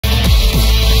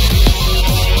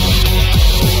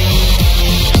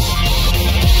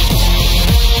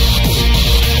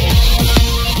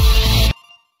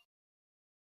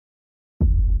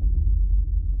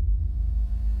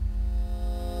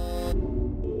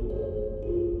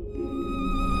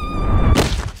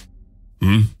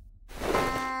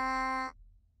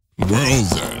Well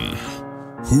then,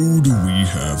 who do we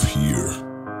have here?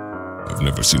 I've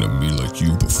never seen a me like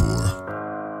you before.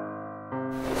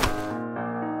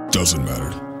 Doesn't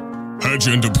matter. How'd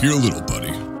you end up here, little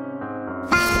buddy?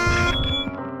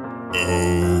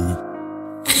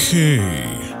 Okay.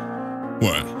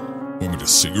 What? Want me to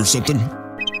sing or something?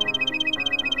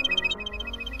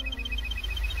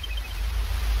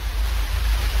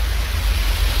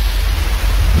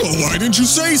 Well, why didn't you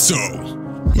say so?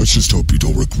 Let's just hope you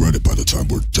don't regret it by the time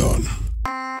we're done.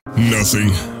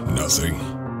 Nothing.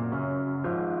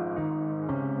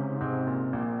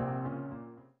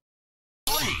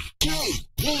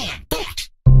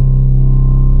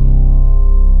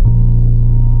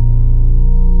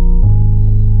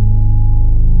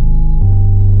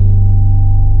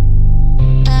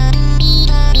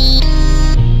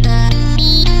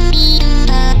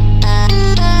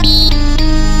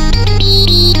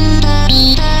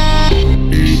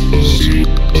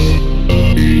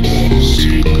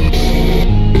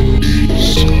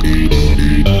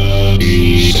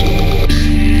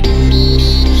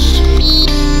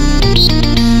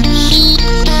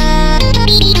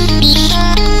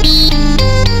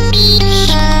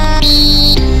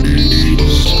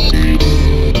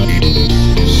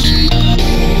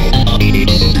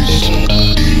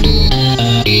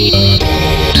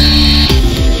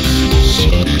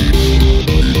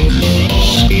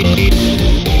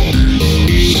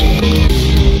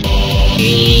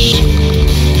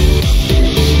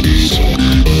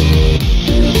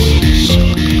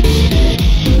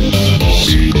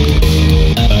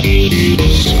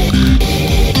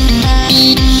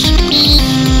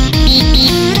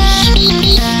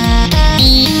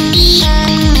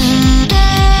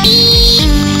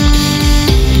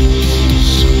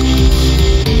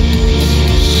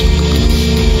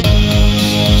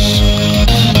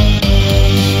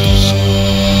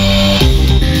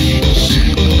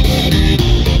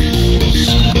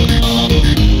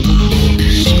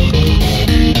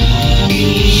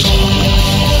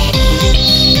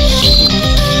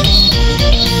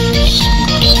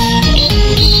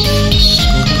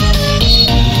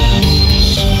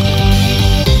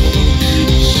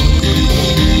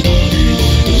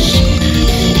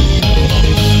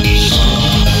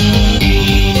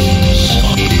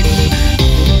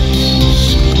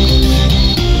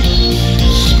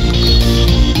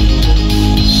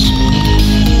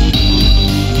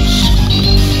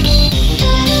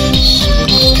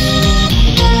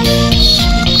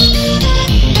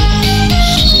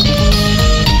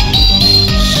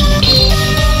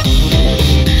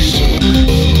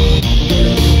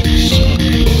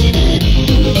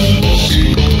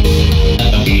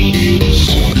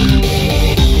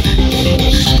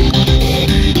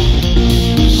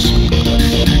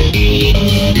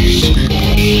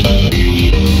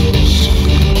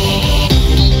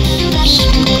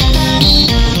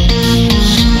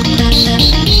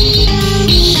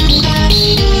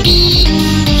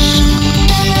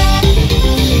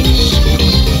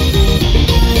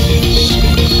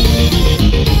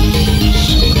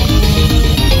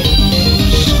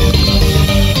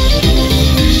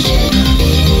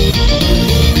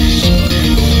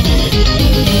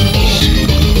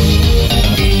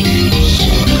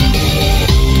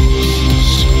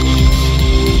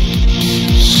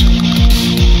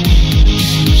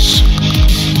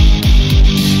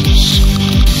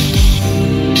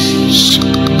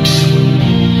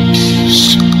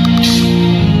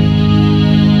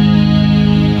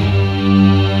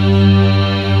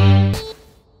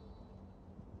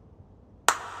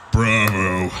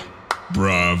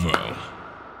 Bravo.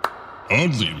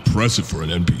 Oddly impressive for an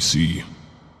NPC.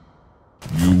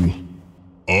 You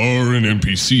are an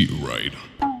NPC, right?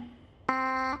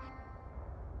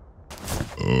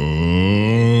 Oh,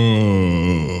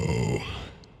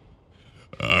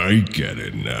 I get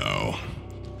it now.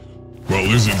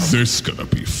 Well, isn't this gonna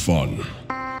be fun?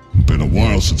 Been a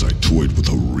while since I toyed with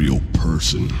a real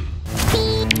person.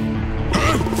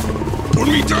 Huh? Put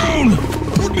me down!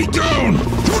 Put me down!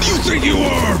 Who do you think you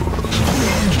are?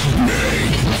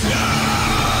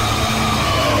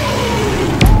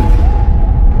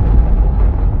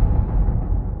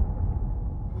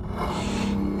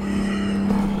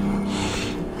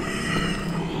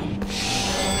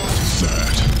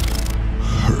 That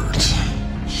hurt.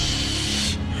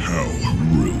 How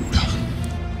rude.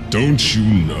 Don't you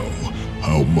know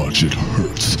how much it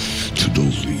hurts to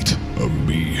delete a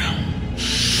me?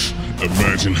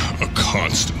 Imagine a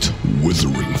constant,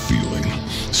 withering feeling,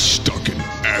 stuck in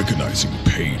agonizing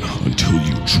pain until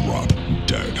you drop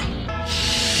dead.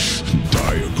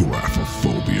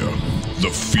 Diagoraphophobia, the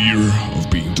fear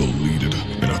of being deleted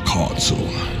in a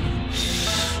console.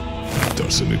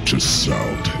 doesn't it just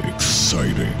sound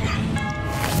exciting?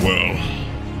 Well,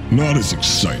 not as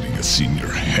exciting as seeing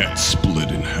your head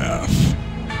split in half.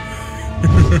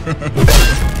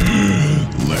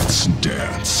 Let's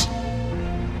dance.